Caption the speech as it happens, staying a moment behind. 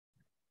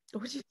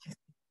What'd you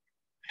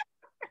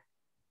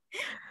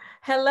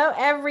Hello,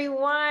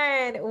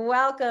 everyone.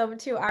 Welcome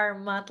to our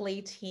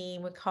monthly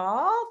team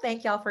call.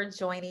 Thank y'all for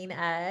joining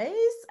us.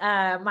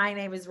 My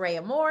name is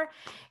Rhea Moore,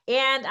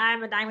 and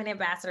I'm a Diamond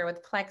Ambassador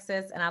with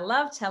Plexus. And I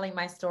love telling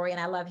my story, and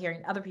I love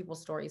hearing other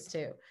people's stories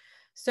too.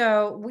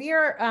 So we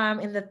are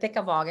in the thick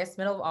of August,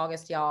 middle of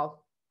August,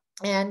 y'all.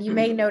 And you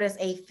may notice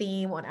a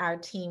theme on our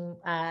team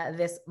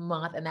this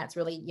month, and that's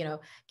really,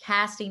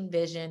 casting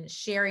vision,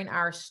 sharing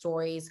our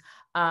stories,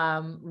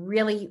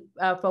 really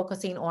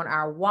focusing on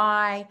our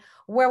why,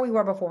 where we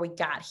were before we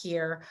got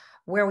here,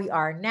 where we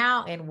are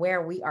now, and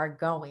where we are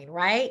going.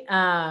 Right?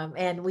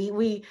 And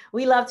we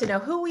love to know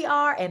who we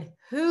are and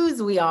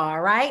whose we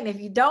are. Right? And if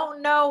you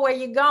don't know where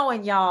you're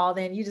going, y'all,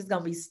 then you're just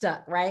gonna be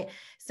stuck. Right?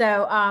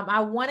 So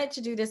I wanted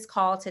to do this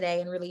call today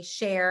and really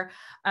share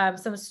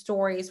some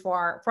stories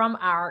from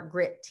our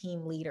grit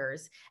team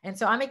leaders. And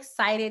so I'm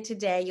excited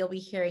today. You'll be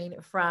hearing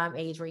from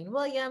Adrienne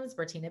Williams,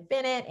 Bertina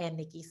Bennett, and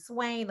Nikki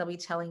Swain. They'll be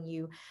telling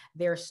you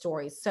their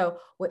stories. So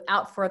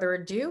without further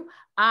ado,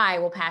 I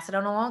will pass it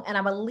on along. And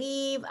I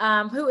believe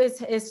who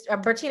is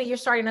Bertina, you're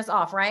starting us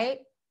off, right?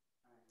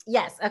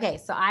 Yes. Okay.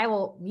 So I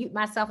will mute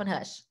myself and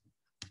hush.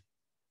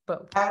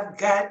 Boom. I've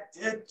got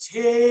to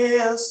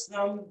tell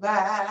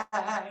somebody.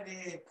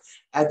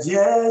 I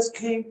just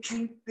can't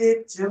keep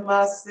it to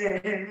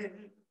myself.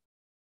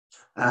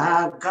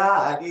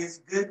 God is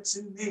good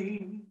to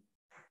me.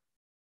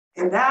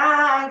 And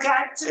I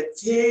got to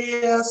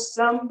tell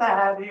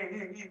somebody.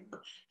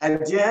 I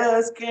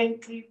just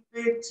can't keep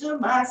it to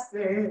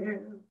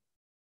myself.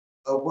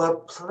 Of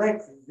what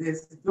Plexus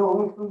is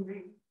doing for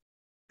me.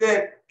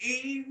 Good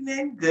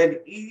evening,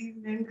 good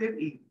evening, good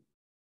evening.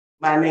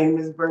 My name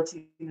is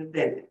Bertina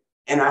Bennett,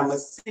 and I'm a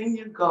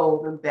Senior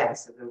Gold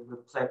Ambassador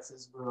with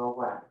Plexus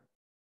Worldwide.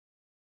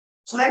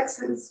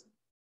 Plexus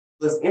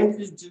was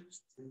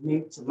introduced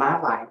to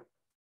my life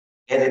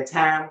at a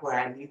time where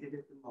I needed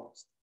it the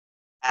most.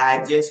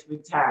 I just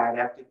retired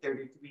after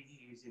 33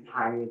 years in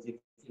higher education.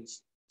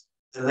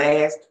 The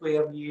last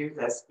 12 years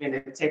I spent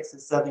at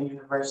Texas Southern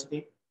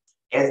University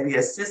as the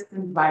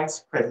Assistant Vice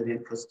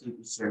President for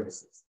Student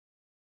Services.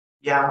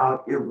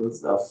 Y'all, it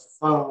was a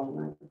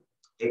fun,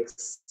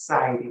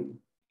 exciting,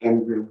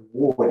 and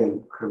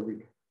rewarding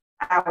career.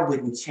 I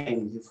wouldn't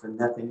change it for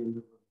nothing in the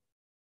world.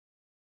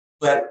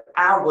 But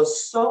I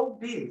was so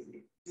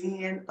busy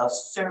being of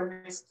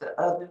service to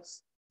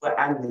others, but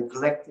I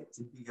neglected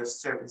to be of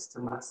service to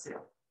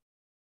myself.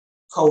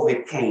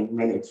 COVID came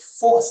and it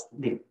forced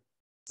me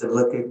to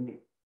look at me.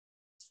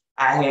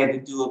 I had to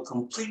do a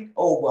complete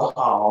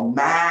overhaul,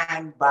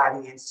 mind,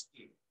 body, and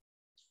spirit.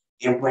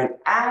 And when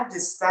I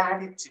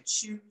decided to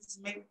choose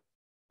me,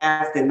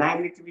 after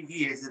 93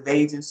 years of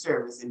age and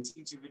service and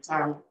teacher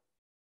retirement,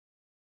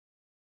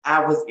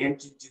 I was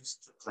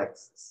introduced to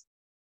Plexus.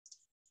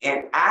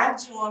 And I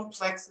joined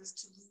Plexus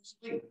to lose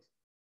weight.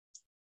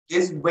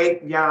 This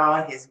weight,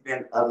 y'all, has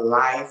been a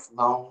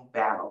lifelong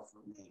battle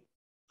for me.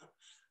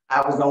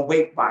 I was on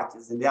Weight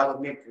Watchers in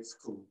elementary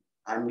school.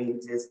 I mean,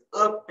 just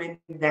up and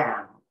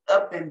down,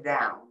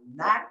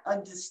 not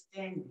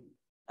understanding,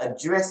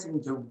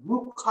 addressing the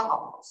root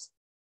cause,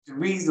 the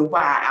reason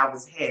why I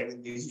was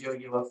having this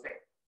yo-yo effect.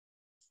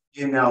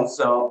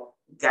 So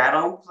got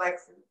on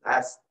Plexus.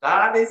 I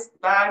started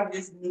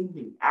this new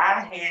me.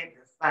 I had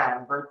to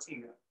find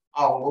Bertina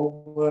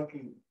all over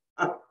again.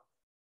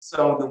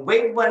 So the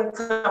weight wasn't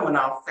coming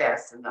off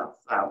fast enough.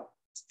 So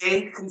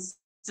stayed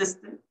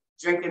consistent,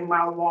 drinking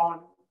my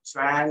water,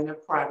 trying the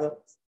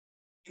products.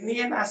 And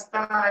then I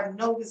started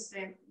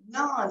noticing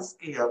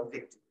non-scale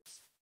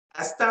victories.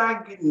 I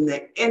started getting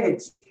the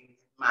energy,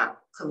 my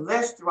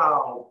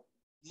cholesterol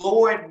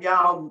lowered,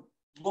 y'all,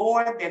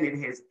 more than it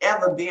has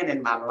ever been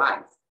in my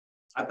life.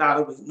 I thought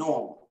it was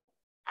normal.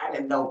 I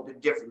didn't know the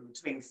difference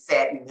between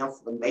fat and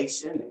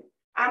inflammation.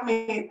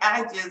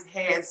 I just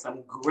had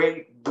some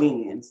great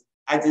wins.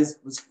 I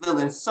just was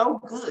feeling so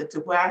good to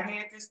where I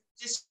had to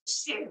just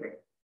share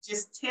it.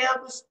 Just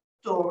tell the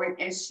story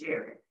and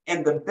share it.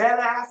 And the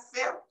better I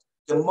felt,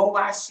 the more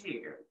I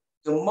shared.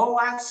 The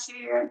more I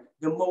shared,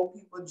 the more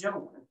people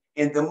joined.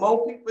 And the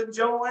more people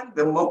joined,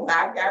 the more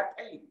I got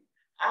paid.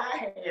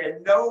 I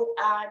had no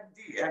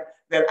idea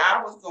that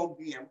I was going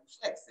to be in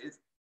Plexus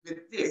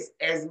with this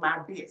as my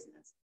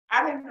business.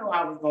 I didn't know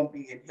I was going to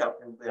be in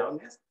health and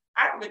wellness.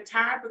 I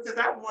retired because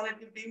I wanted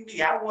to be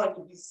me. I wanted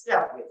to be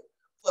selfish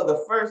for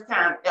the first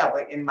time ever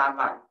in my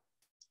life.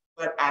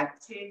 But I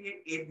tell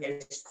you, it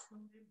has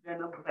truly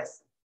been a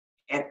blessing.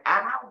 And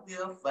I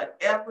will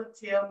forever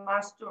tell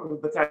my story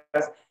because,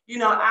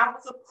 I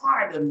was a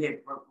part of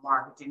network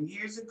marketing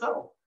years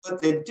ago.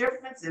 But the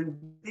difference in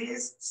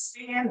this,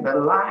 seeing the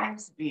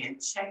lives being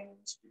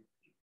changed,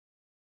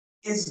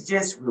 is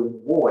just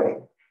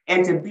rewarding.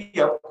 And to be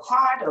a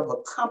part of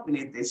a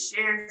company that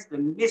shares the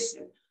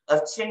mission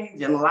of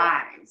changing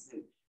lives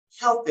and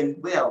health and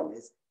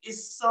wellness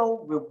is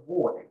so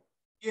rewarding.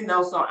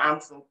 So I'm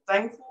so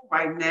thankful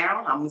right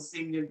now. I'm a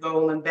Senior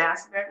Gold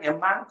Ambassador, and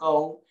my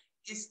goal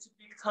is to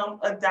become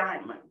a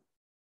diamond.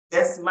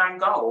 That's my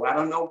goal. I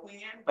don't know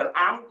when, but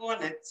I'm going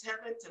to tell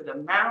it to the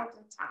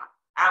mountaintop.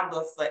 I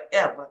will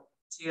forever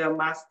tell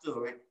my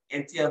story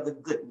and tell the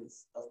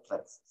goodness of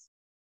Plexus.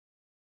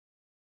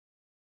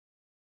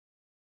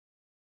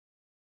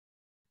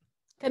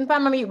 Couldn't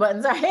find my mute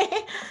button, sorry.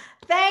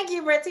 Thank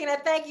you,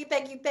 Bertina. Thank you,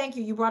 thank you, thank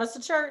you. You brought us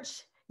to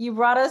church. You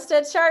brought us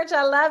to church.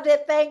 I loved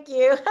it. Thank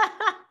you.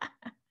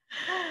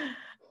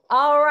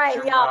 All right,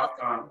 You're y'all.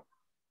 welcome.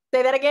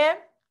 Say that again.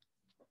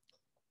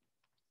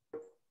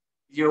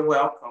 You're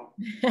welcome.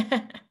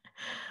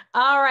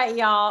 All right,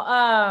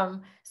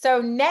 y'all. So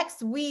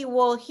next we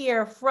will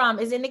hear from,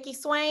 is it Nikki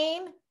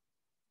Swain?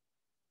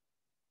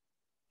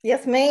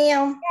 Yes,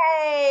 ma'am.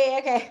 Yay,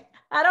 okay.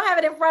 I don't have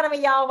it in front of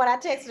me, y'all, but I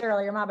texted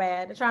earlier, my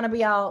bad. I'm trying to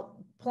be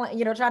all,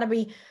 trying to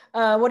be,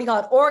 what do you call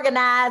it,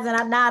 organized,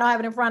 and now I don't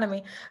have it in front of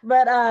me.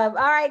 But all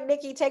right,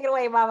 Nikki, take it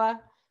away, Mama.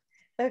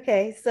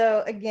 Okay,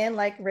 so again,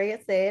 like Rhea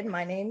said,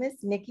 my name is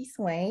Nikki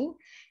Swain,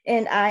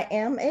 and I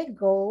am a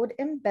gold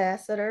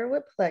ambassador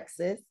with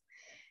Plexus.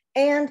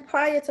 And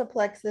prior to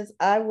Plexus,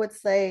 I would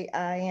say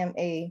I am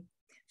a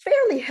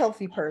fairly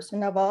healthy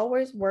person. I've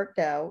always worked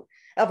out.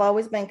 I've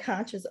always been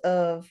conscious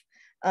of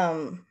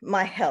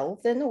my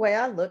health and the way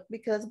I look,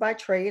 because by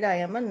trade, I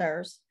am a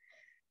nurse.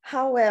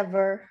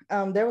 However,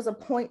 there was a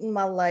point in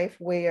my life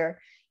where,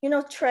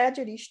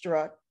 tragedy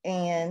struck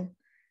and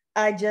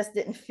I just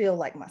didn't feel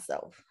like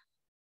myself.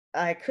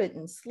 I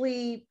couldn't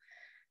sleep.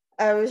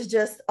 I was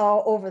just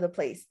all over the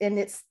place. And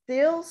it's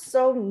still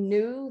so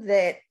new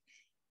that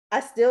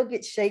I still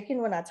get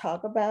shaken when I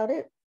talk about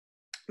it.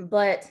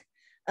 But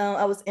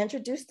I was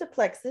introduced to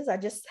Plexus. I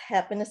just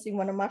happened to see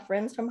one of my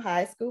friends from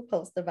high school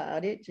post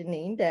about it,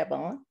 Janine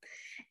Dabon.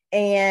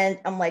 And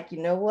I'm like,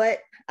 you know what?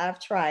 I've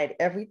tried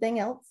everything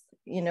else.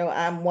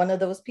 I'm one of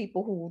those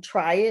people who will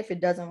try it if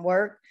it doesn't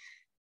work,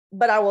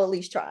 but I will at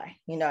least try.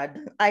 I've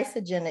done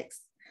Isagenix,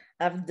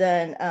 I've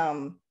done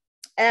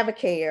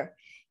Avocare,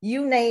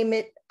 you name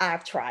it,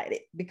 I've tried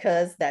it,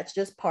 because that's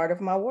just part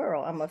of my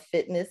world. I'm a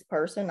fitness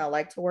person. I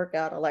like to work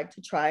out. I like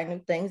to try new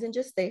things and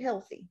just stay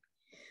healthy.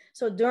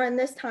 So during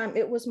this time,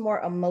 it was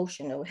more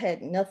emotional. It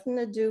had nothing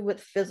to do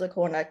with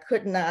physical, and I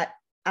could not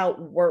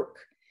outwork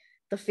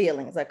the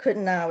feelings. I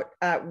couldn't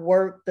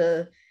outwork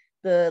the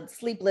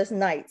sleepless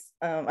nights.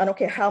 I don't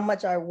care how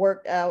much I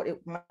worked out,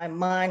 my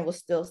mind was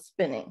still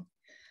spinning.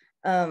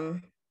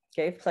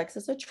 Gave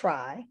Plexus a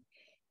try,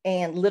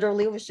 and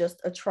literally it was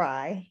just a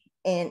try.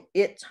 And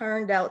it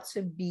turned out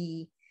to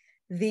be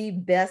the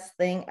best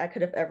thing I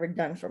could have ever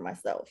done for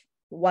myself.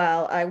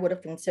 While I would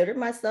have considered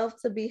myself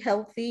to be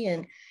healthy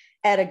and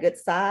at a good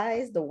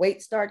size, the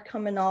weight started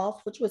coming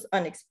off, which was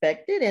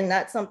unexpected and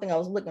not something I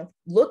was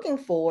looking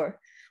for,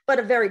 but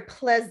a very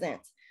pleasant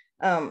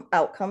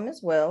outcome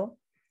as well.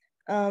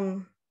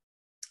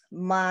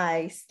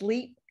 My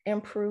sleep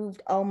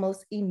improved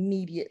almost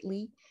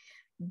immediately,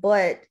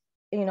 but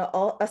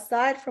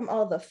aside from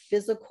all the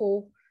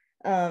physical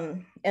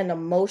and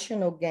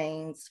emotional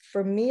gains,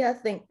 for me, I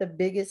think the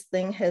biggest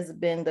thing has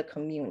been the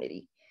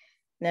community.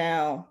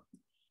 Now,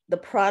 the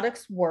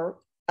products work.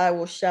 I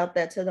will shout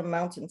that to the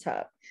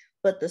mountaintop.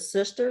 But the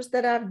sisters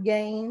that I've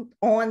gained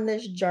on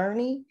this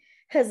journey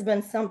has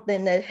been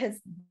something that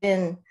has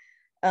been,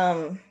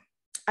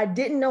 I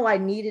didn't know I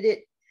needed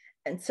it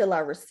until I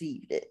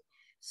received it.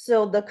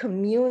 So the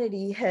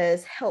community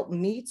has helped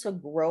me to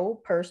grow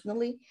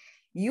personally.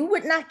 You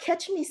would not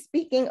catch me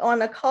speaking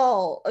on a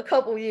call a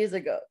couple years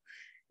ago.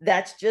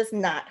 That's just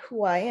not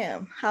who I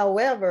am.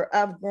 However,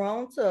 I've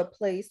grown to a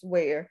place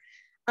where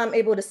I'm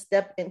able to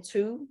step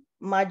into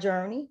my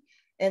journey,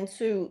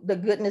 into the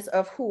goodness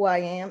of who I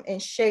am, and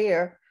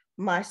share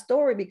my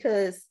story,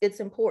 because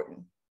it's important.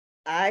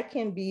 I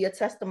can be a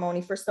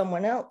testimony for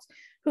someone else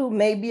who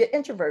may be an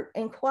introvert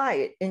and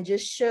quiet, and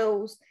just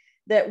shows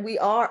that we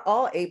are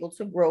all able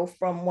to grow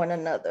from one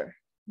another.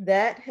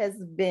 That has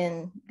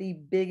been the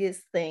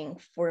biggest thing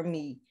for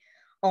me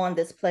on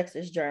this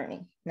Plexus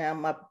journey.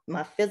 Now,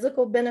 my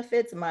physical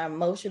benefits, my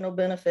emotional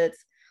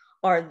benefits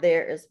are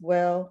there as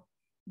well,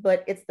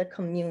 but it's the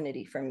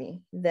community for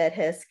me that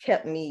has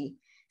kept me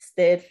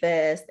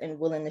steadfast and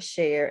willing to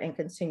share and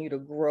continue to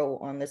grow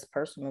on this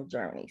personal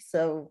journey.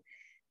 So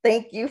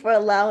thank you for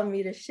allowing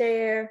me to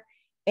share,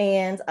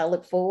 and I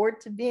look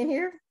forward to being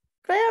here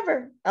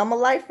forever. I'm a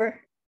lifer.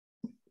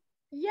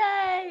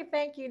 Yay.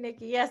 Thank you,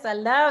 Nikki. Yes, I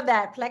love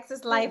that.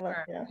 Plexus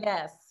lifer.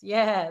 Yes,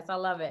 yes, I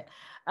love it.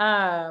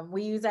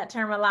 We use that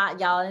term a lot,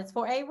 y'all, and it's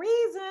for a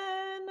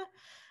reason.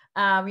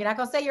 You're not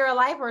gonna say you're a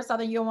lifer or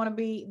something you don't want to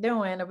be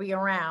doing or be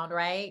around,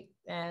 right?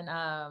 And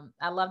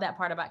I love that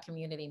part about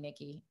community,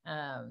 Nikki.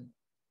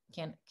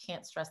 Can't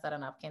stress that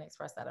enough. Can't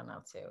express that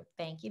enough too.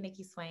 Thank you,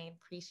 Nikki Swain.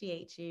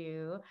 Appreciate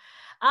you.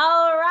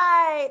 All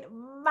right,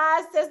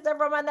 my sister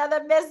from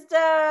another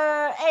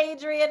Mr.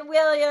 Adrian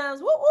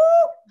Williams. Woo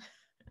woo.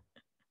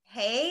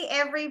 Hey,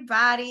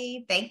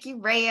 everybody. Thank you,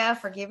 Rhea,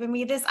 for giving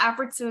me this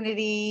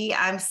opportunity.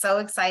 I'm so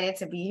excited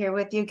to be here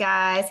with you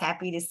guys.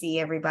 Happy to see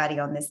everybody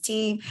on this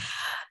team.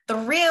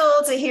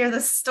 Thrilled to hear the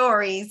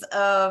stories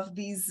of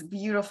these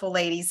beautiful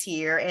ladies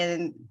here.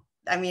 And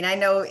I mean, I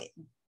know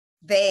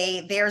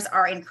theirs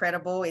are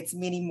incredible. It's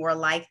many more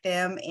like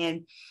them.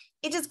 And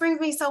it just brings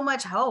me so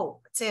much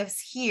hope to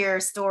hear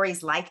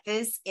stories like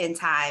this in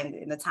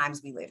the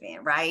times we live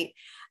in, right?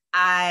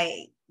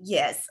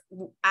 Yes,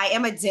 I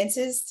am a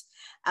dentist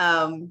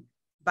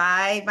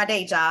by my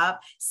day job.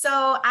 So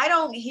I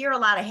don't hear a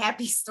lot of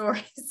happy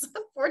stories.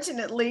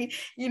 Unfortunately,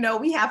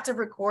 we have to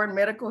record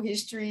medical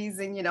histories,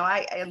 and,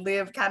 I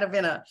live kind of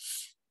in a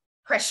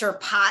pressure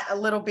pot a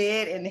little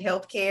bit in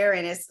healthcare,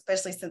 and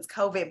especially since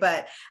COVID,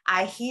 but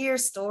I hear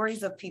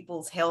stories of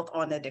people's health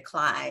on the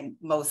decline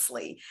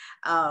mostly,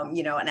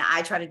 and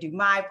I try to do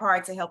my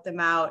part to help them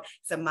out.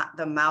 So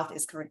the mouth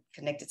is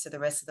connected to the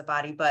rest of the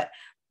body. But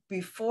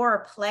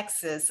before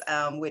Plexus,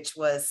 which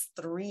was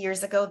 3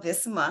 years ago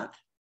this month,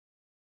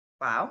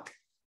 wow,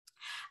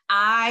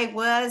 I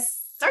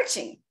was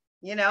searching,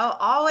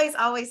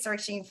 always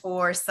searching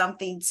for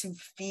something to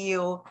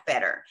feel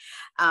better.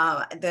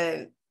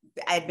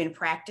 I'd been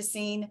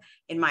practicing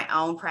in my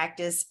own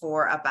practice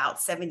for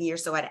about 7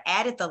 years. So I'd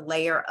added the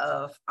layer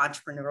of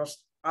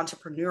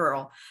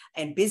entrepreneurial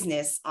and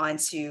business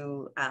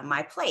onto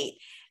my plate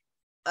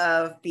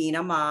of being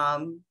a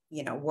mom,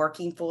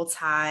 working full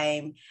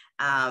time,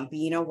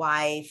 being a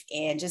wife,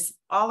 and just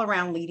all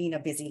around leading a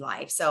busy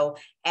life. So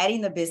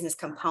adding the business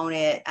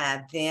component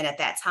then at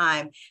that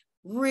time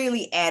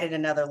really added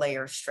another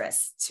layer of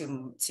stress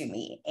to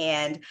me.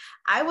 And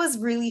I was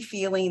really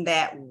feeling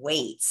that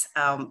weight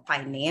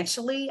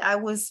financially. I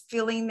was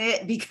feeling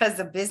it because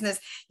the business,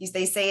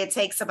 they say it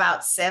takes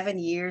about 7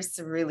 years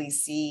to really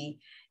see,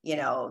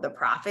 the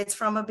profits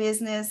from a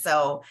business.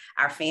 So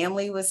our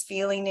family was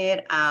feeling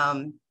it.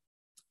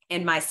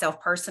 And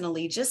myself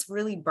personally, just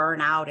really burn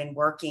out and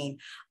working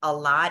a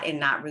lot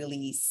and not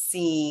really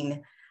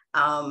seeing,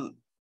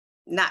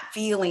 not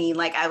feeling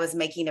like I was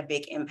making a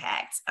big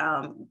impact.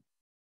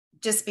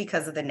 Just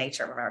because of the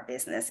nature of our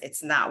business.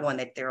 It's not one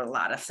that there's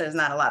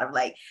not a lot of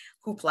like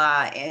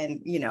hoopla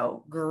and,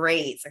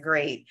 great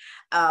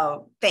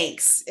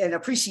thanks and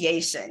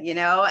appreciation.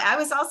 I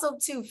was also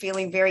too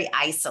feeling very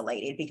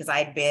isolated because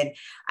I'd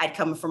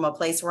come from a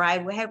place where I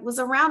was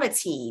around a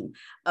team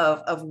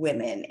of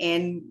women.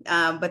 And,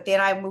 but then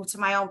I moved to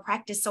my own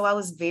practice. So I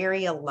was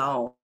very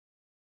alone.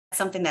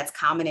 Something that's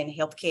common in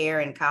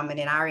healthcare and common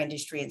in our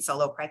industry and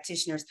solo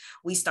practitioners.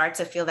 We start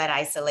to feel that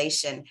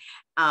isolation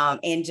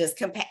and just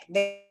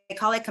they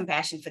call it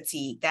compassion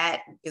fatigue.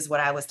 That is what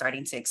I was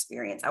starting to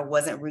experience. I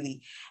wasn't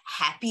really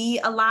happy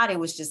a lot. It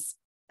was just,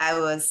 I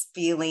was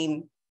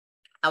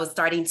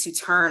starting to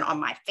turn on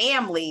my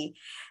family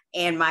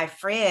and my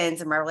friends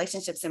and my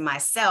relationships and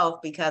myself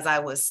because I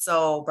was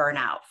so burnt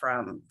out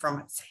from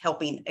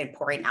helping and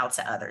pouring out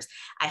to others.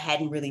 I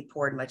hadn't really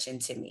poured much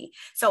into me.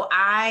 So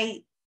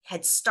I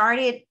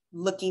started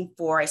looking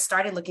for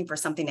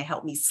something to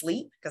help me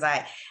sleep because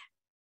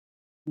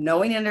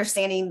knowing and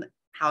understanding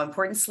how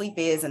important sleep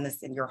is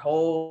in your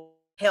whole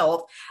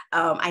health,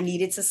 I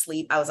needed to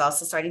sleep. I was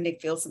also starting to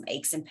feel some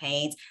aches and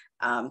pains,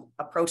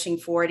 approaching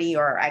 40,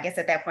 or I guess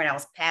at that point I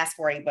was past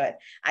 40, but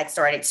I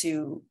started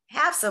to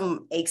have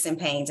some aches and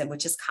pains, and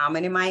which is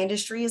common in my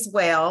industry as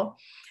well.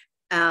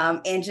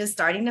 And just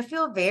starting to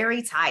feel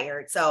very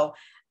tired. So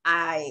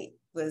I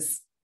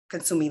was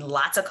consuming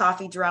lots of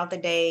coffee throughout the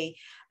day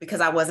because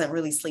I wasn't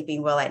really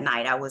sleeping well at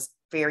night. I was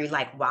very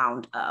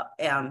wound up.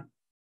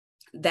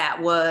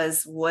 That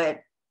was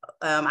what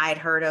I had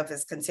heard of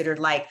is considered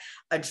like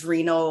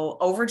adrenal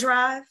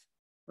overdrive,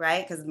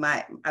 right? Because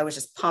I was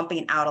just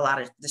pumping out a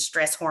lot of the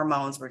stress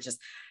hormones it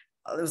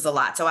was a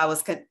lot. So I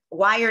was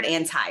wired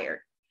and tired,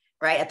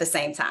 right? At the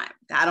same time.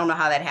 I don't know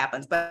how that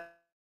happens, but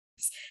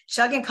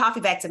chugging coffee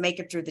back to make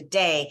it through the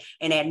day.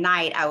 And at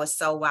night I was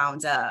so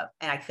wound up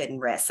and I couldn't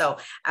rest. So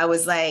I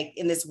was like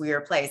in this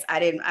weird place.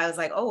 I was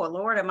like, oh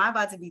Lord, am I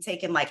about to be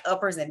taking like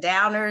uppers and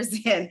downers?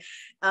 And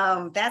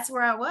that's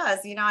where I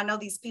was. I know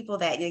these people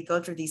that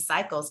go through these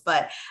cycles,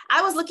 but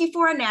I was looking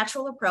for a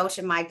natural approach.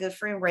 And my good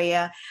friend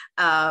Rhea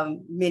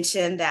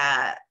mentioned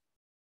that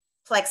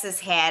Plexus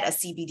had a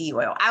CBD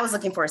oil. I was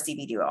looking for a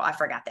CBD oil. I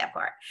forgot that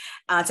part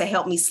to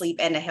help me sleep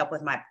and to help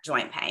with my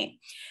joint pain.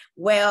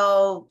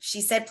 Well,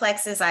 she said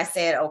Plexus. I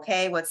said,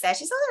 okay, what's that?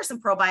 She said, there's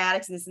some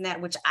probiotics and this and that,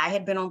 which I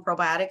had been on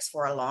probiotics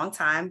for a long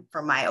time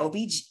from my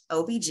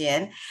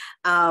OB-GYN.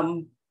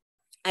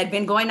 I'd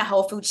been going to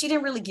Whole Foods. She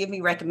didn't really give me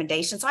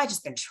recommendations. So I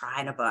just been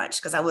trying a bunch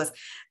because I was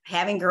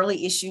having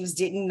girly issues,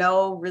 didn't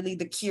know really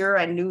the cure.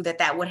 I knew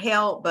that would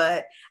help,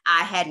 but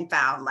I hadn't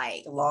found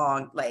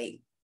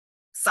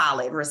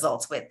solid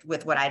results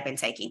with what I'd been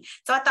taking.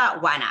 So I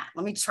thought, why not?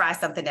 Let me try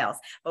something else.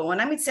 But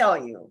let me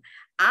tell you,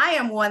 I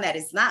am one that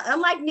is not,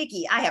 unlike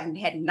Nikki, I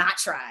had not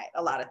tried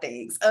a lot of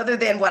things other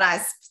than what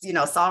I,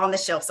 saw on the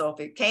shelf. So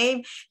if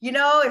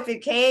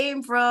it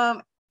came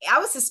from, I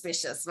was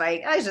suspicious,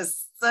 right? I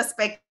just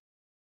suspect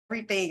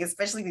everything,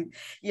 especially,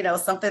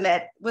 something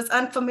that was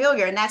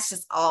unfamiliar. And that's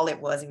just all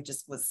it was. It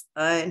just was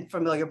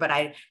unfamiliar, but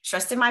I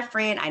trusted my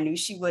friend. I knew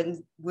she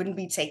wouldn't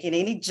be taking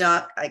any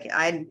junk.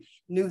 I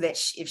knew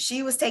that if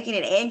she was taking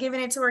it and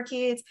giving it to her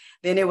kids,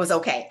 then it was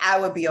okay. I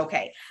would be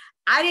okay.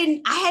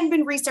 I hadn't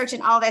been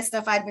researching all that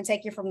stuff I'd been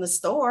taking from the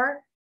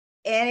store.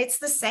 And it's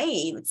the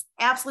same. It's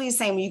absolutely the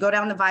same. When you go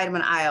down the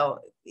vitamin aisle,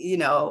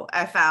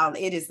 I found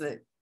it is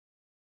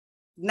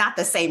not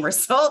the same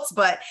results,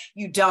 but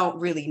you don't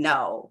really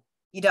know.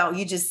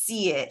 You just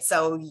see it.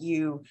 So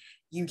you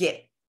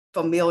get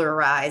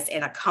familiarized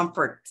and a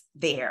comfort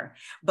there.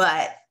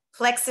 But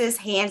Plexus,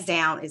 hands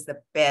down, is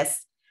the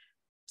best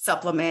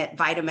supplement,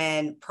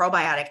 vitamin,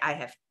 probiotic I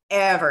have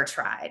ever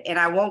tried. And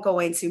I won't go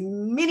into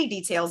many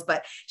details,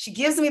 but she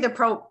gives me the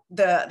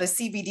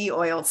CBD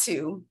oil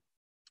too.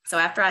 So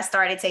after I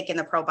started taking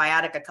the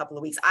probiotic a couple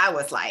of weeks, I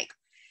was like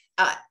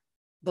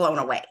blown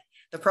away.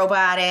 The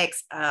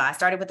probiotics, I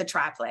started with the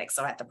triplex.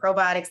 So I had the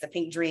probiotics, the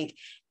pink drink,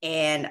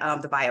 and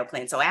the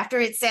BioCleanse. So after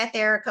it sat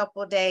there a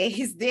couple of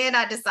days, then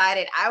I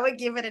decided I would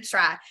give it a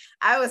try.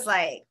 I was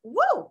like,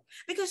 whoa,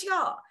 because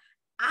y'all,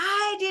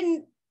 I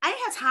didn't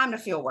have time to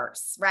feel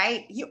worse,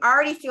 right? You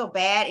already feel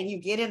bad and you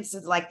get into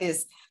like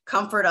this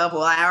comfort of,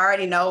 well, I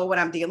already know what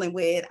I'm dealing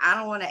with. I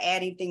don't want to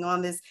add anything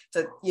on this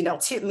to,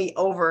 tip me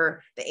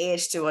over the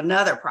edge to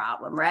another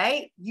problem,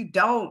 right? You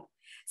don't.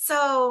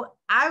 So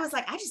I was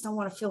like, I just don't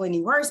want to feel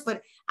any worse,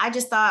 but I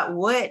just thought,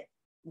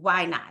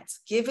 why not?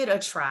 Give it a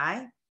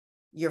try.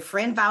 Your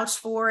friend vouched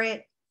for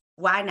it.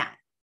 Why not?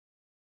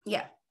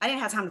 Yeah, I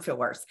didn't have time to feel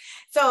worse.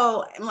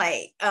 So I'm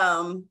like,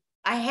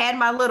 I had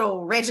my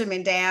little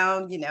regimen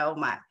down,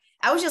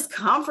 I was just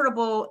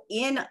comfortable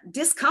in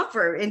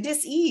discomfort and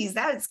dis-ease.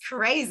 That is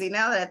crazy.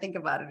 Now that I think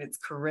about it, it's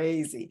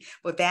crazy.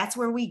 But that's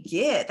where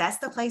that's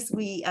the place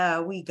we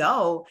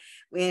go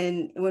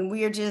when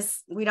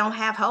we don't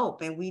have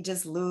hope and we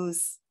just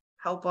lose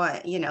hope on,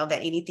 that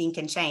anything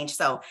can change.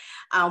 So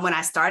when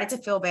I started to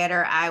feel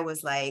better, I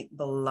was like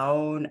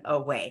blown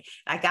away.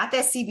 I got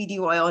that CBD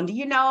oil, and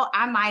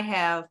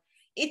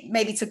it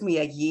maybe took me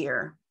a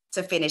year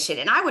to finish it.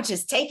 And I would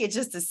just take it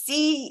just to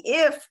see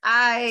if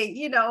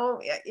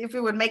if it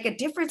would make a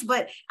difference,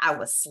 but I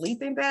was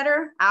sleeping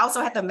better. I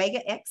also had the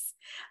Mega X,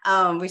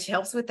 which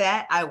helps with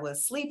that. I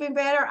was sleeping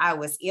better. I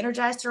was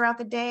energized throughout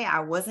the day.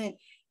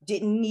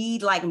 Didn't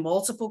need like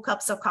multiple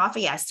cups of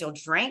coffee. I still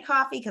drank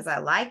coffee because I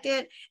liked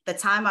it. At the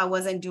time I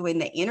wasn't doing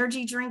the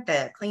energy drink,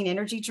 the clean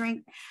energy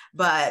drink,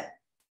 but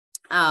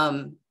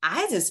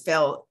I just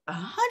felt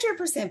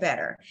 100%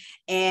 better.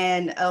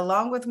 And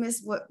along with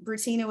what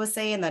Bertina was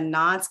saying, the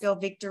non-scale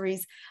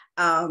victories,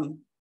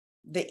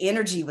 the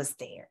energy was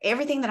there.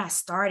 Everything that I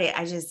started,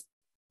 I just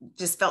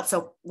felt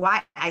so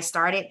why I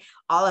started,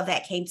 all of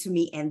that came to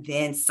me and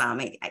then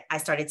some. I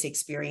started to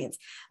experience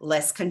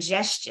less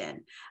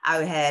congestion.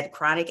 I had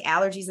chronic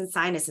allergies and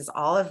sinuses.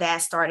 All of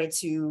that started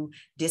to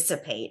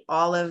dissipate.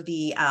 All of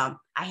the, I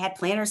had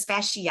plantar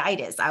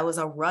fasciitis. I was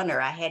a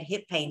runner. I had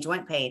hip pain,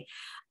 joint pain.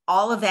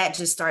 All of that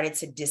just started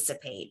to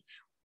dissipate.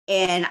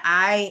 And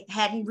I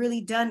hadn't really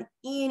done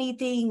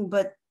anything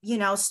but,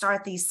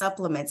 start these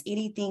supplements,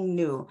 anything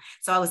new.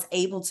 So I was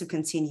able to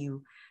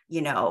continue,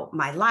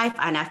 my life.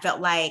 And I felt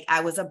like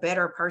I was a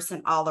better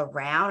person all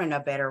around and a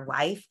better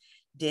wife,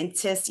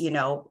 dentist,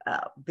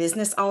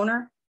 business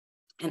owner.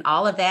 And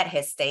all of that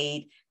has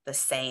stayed the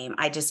same.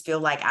 I just feel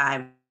like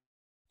I'm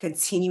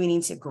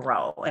continuing to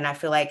grow. And I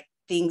feel like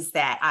things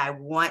that I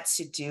want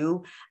to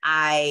do,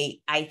 I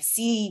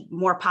see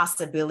more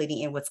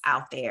possibility in what's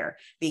out there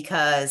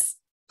because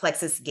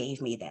Plexus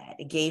gave me that.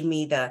 It gave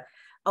me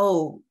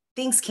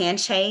things can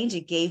change.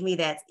 It gave me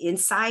that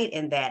insight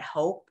and that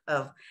hope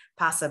of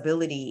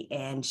possibility,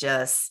 and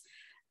just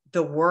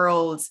the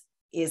world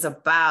is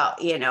about,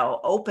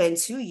 open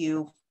to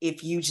you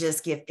if you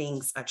just give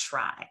things a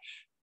try.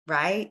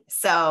 Right.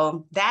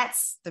 So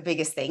that's the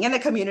biggest thing in the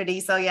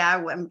community. So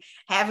yeah, I'm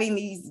having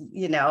these,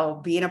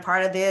 being a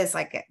part of this,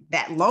 like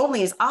that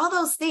loneliness, all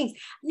those things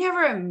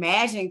never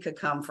imagined could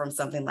come from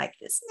something like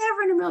this,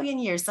 never in a million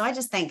years. So I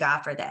just thank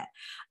God for that.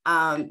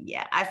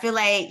 Yeah, I feel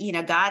like,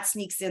 God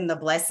sneaks in the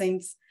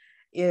blessings,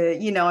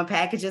 in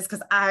packages.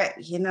 Cause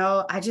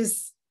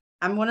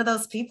I'm one of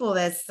those people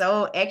that's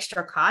so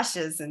extra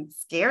cautious and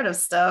scared of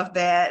stuff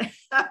that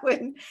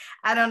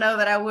I don't know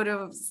that I would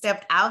have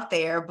stepped out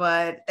there,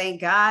 but thank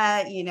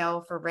God,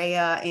 for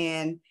Rhea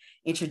and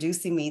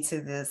introducing me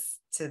to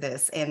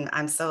this. And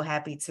I'm so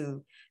happy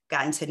to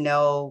gotten to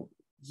know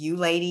you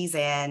ladies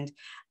and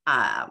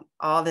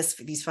all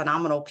these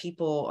phenomenal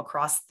people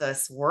across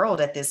this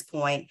world at this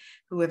point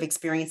who have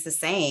experienced the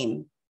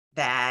same,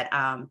 that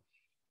I'm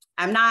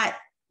not,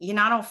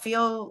 I don't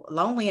feel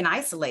lonely and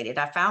isolated.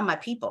 I found my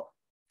people.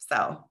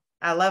 So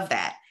I love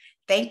that.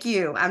 Thank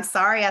you. I'm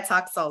sorry I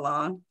talked so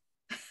long.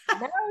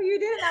 No, you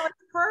didn't. That was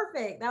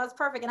perfect. That was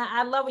perfect. And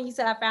I love when you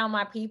said I found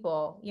my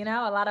people.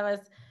 A lot of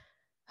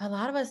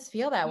us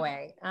feel that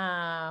way.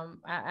 A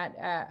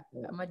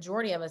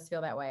majority of us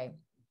feel that way.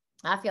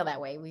 I feel that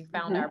way. We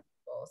found our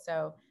people.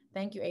 So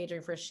thank you,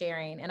 Adrienne, for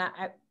sharing. And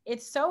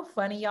it's so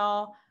funny,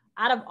 y'all.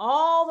 Out of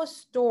all the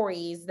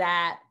stories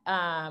that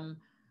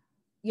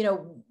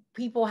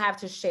people have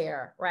to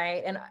share,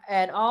 right?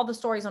 And all the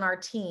stories on our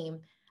team,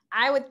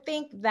 I would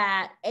think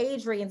that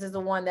Adrienne's is the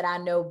one that I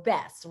know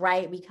best,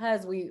 right?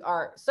 Because we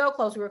are so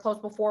close. We were close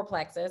before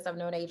Plexus. I've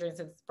known Adrienne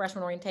since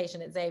freshman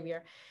orientation at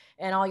Xavier.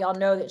 And all y'all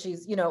know that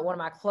she's, one of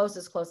my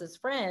closest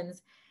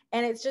friends.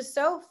 And it's just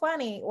so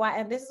funny why,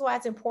 and this is why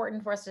it's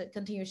important for us to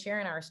continue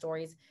sharing our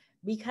stories,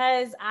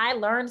 because I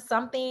learned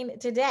something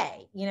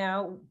today, you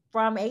know,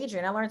 from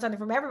Adrian. I learned something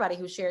from everybody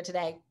who shared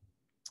today,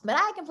 but I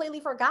had completely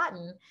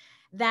forgotten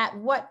that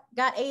what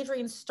got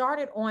Adrian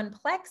started on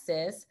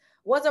Plexus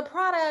was a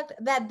product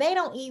that they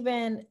don't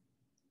even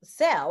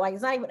sell. Like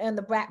it's not even in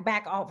the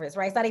back office,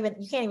 right? It's not even,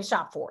 you can't even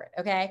shop for it.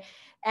 Okay.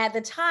 At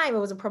the time, it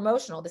was a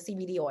promotional, the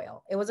CBD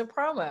oil. It was a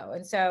promo.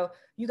 And so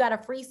you got a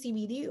free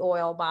CBD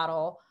oil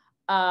bottle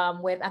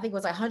with, I think it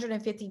was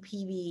 150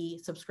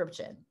 PV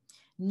subscription,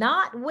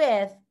 not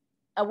with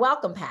a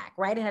welcome pack,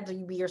 right? It had to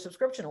be your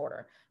subscription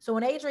order. So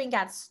when Adrian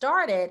got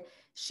started,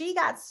 she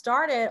got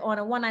started on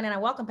a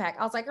 $199 welcome pack.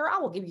 I was like, girl, I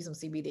will give you some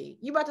CBD.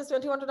 You about to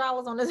spend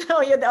 $200 on this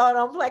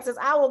on Plexus?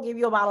 I will give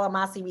you a bottle of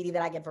my CBD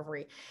that I get for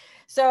free.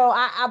 So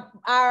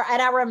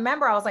I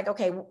remember I was like,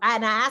 okay.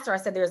 And I asked her, I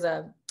said, there's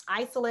a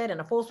isolate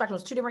and a full spectrum,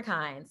 it's 2 different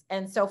kinds.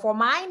 And so for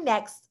my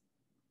next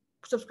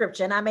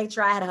subscription, I made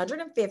sure I had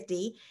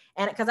 150,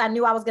 and because I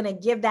knew I was going to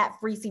give that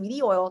free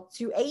CBD oil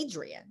to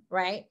Adrian,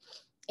 right?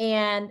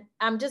 And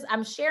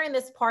I'm sharing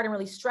this part and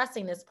really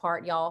stressing this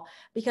part, y'all,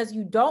 because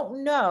you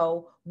don't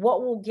know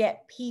what will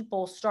get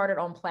people started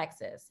on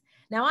Plexus.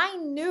 Now, I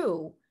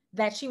knew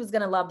that she was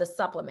going to love the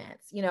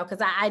supplements, you know, because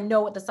I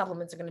know what the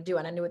supplements are going to do,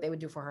 and I knew what they would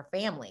do for her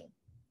family.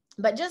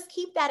 But just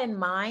keep that in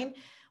mind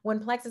when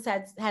Plexus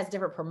has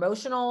different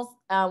promotionals,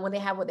 when they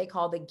have what they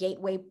call the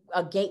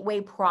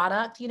gateway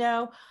product, you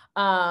know,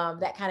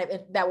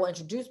 that will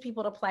introduce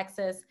people to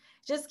Plexus.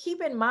 Just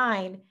keep in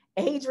mind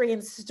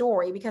Adrian's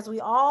story, because we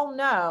all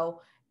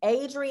know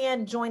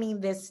Adrian joining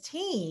this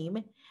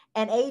team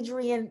and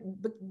Adrian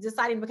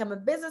deciding to become a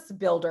business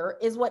builder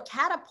is what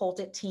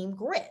catapulted Team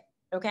Grit.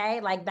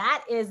 Okay. Like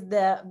that is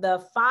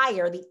the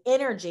fire, the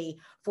energy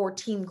for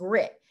Team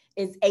Grit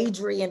is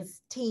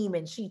Adrian's team,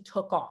 and she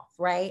took off,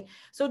 right?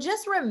 So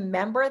just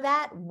remember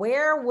that.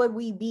 Where would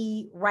we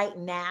be right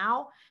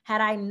now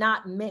had I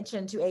not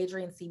mentioned to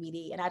Adrian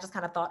CBD? And I just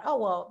kind of thought, oh,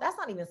 well, that's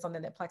not even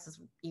something that Plexus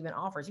even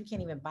offers. You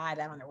can't even buy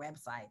that on their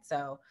website.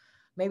 So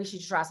maybe she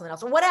should try something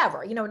else or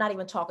whatever, you know, not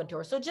even talking to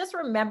her. So just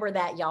remember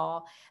that,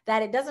 y'all,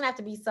 that it doesn't have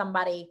to be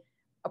somebody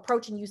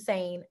approaching you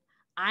saying,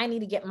 I need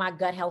to get my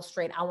gut health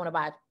straight. I want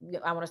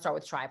to start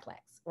with Triplex,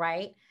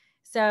 right?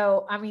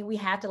 So, I mean, we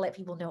have to let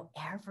people know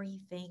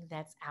everything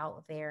that's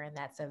out there and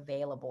that's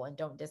available, and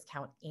don't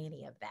discount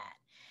any of that.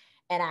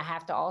 And I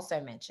have to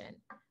also mention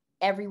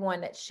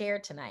everyone that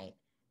shared tonight.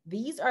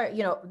 These are,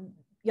 you know,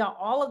 y'all,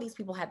 all of these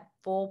people had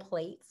full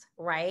plates,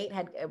 right?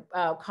 Had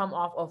come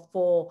off of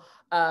full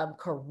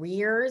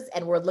careers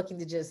and were looking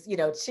to just, you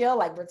know, chill,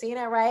 like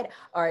Bertina, right?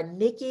 Or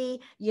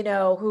Nikki, you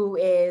know, who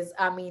is,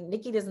 I mean,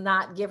 Nikki does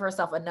not give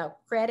herself enough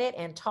credit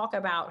and talk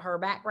about her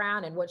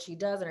background and what she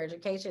does in her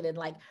education, and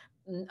like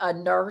a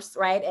nurse,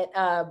 right?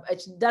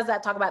 She does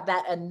not talk about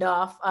that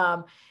enough.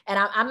 And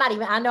I'm not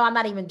even, I know I'm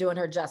not even doing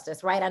her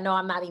justice, right? I know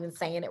I'm not even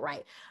saying it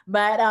right.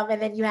 But, and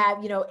then you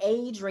have, you know,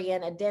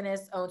 Adrian, a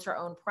dentist, owns her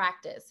own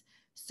practice.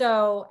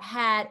 So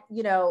had,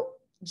 you know,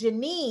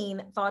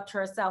 Janine thought to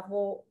herself,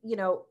 well, you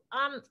know,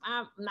 I'm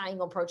not even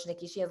gonna approach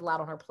Nikki. She has a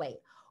lot on her plate.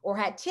 Or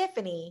had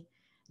Tiffany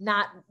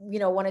not, you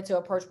know, wanted to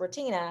approach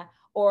Bertina,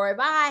 or if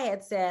I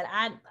had said,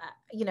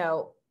 you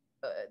know,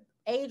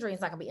 Adrian's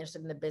not gonna be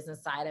interested in the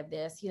business side of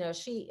this. You know,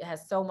 she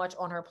has so much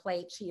on her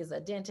plate. She is a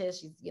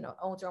dentist. She's, you know,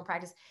 owns her own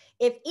practice.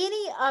 If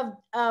any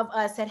of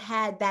us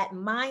had that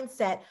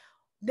mindset,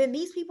 then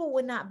these people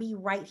would not be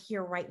right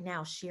here, right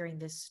now, sharing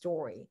this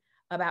story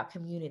about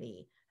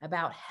community,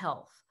 about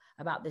health,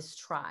 about this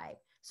tribe.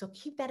 So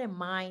keep that in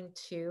mind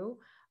too.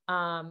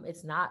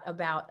 It's not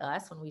about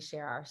us when we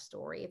share our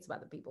story. It's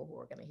about the people who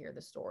are going to hear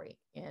the story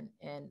and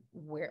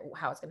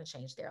how it's going to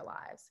change their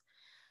lives.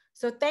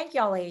 So thank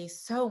y'all ladies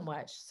so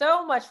much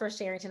for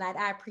sharing tonight.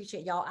 I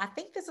appreciate y'all. I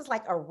think this is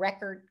like a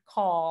record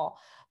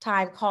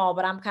time call,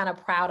 but I'm kind of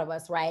proud of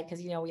us, right?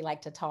 Because, you know, we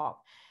like to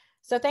talk.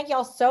 So thank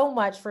y'all so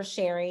much for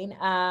sharing.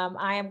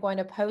 I am going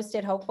to post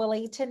it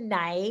hopefully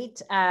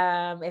tonight.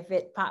 If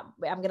it pop,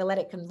 I'm going to let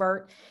it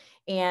convert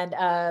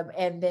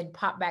and then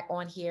pop back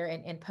on here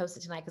and post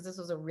it tonight, because this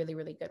was a really,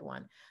 really good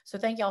one. So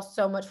thank y'all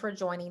so much for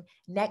joining.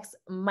 Next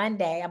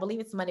Monday, I believe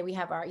it's Monday, we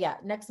have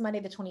next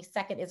Monday, the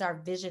 22nd is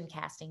our vision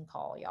casting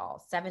call,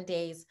 y'all. 7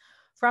 days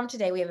from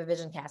today, we have a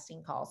vision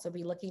casting call. So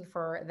be looking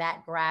for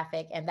that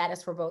graphic, and that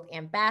is for both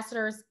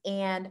ambassadors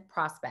and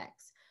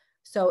prospects.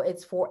 So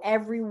it's for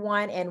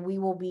everyone, and we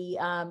will be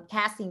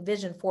casting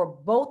vision for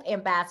both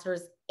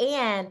ambassadors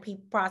and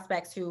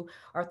prospects who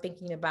are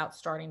thinking about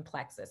starting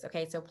Plexus.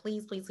 Okay, so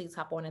please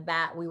hop on to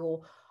that. We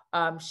will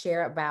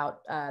share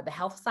about the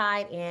health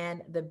side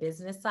and the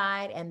business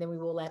side, and then we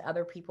will let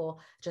other people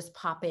just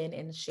pop in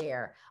and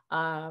share.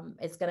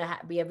 It's going to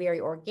be a very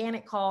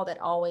organic call that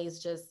always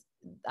just,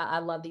 I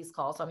love these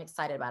calls, so I'm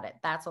excited about it.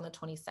 That's on the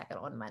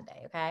 22nd on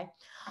Monday, okay?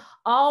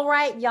 All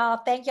right, y'all.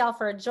 Thank y'all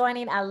for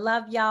joining. I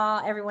love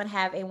y'all. Everyone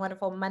have a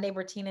wonderful Monday.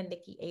 Bertina,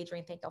 Nikki,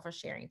 Adrian, thank y'all for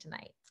sharing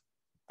tonight.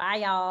 Bye,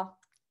 y'all.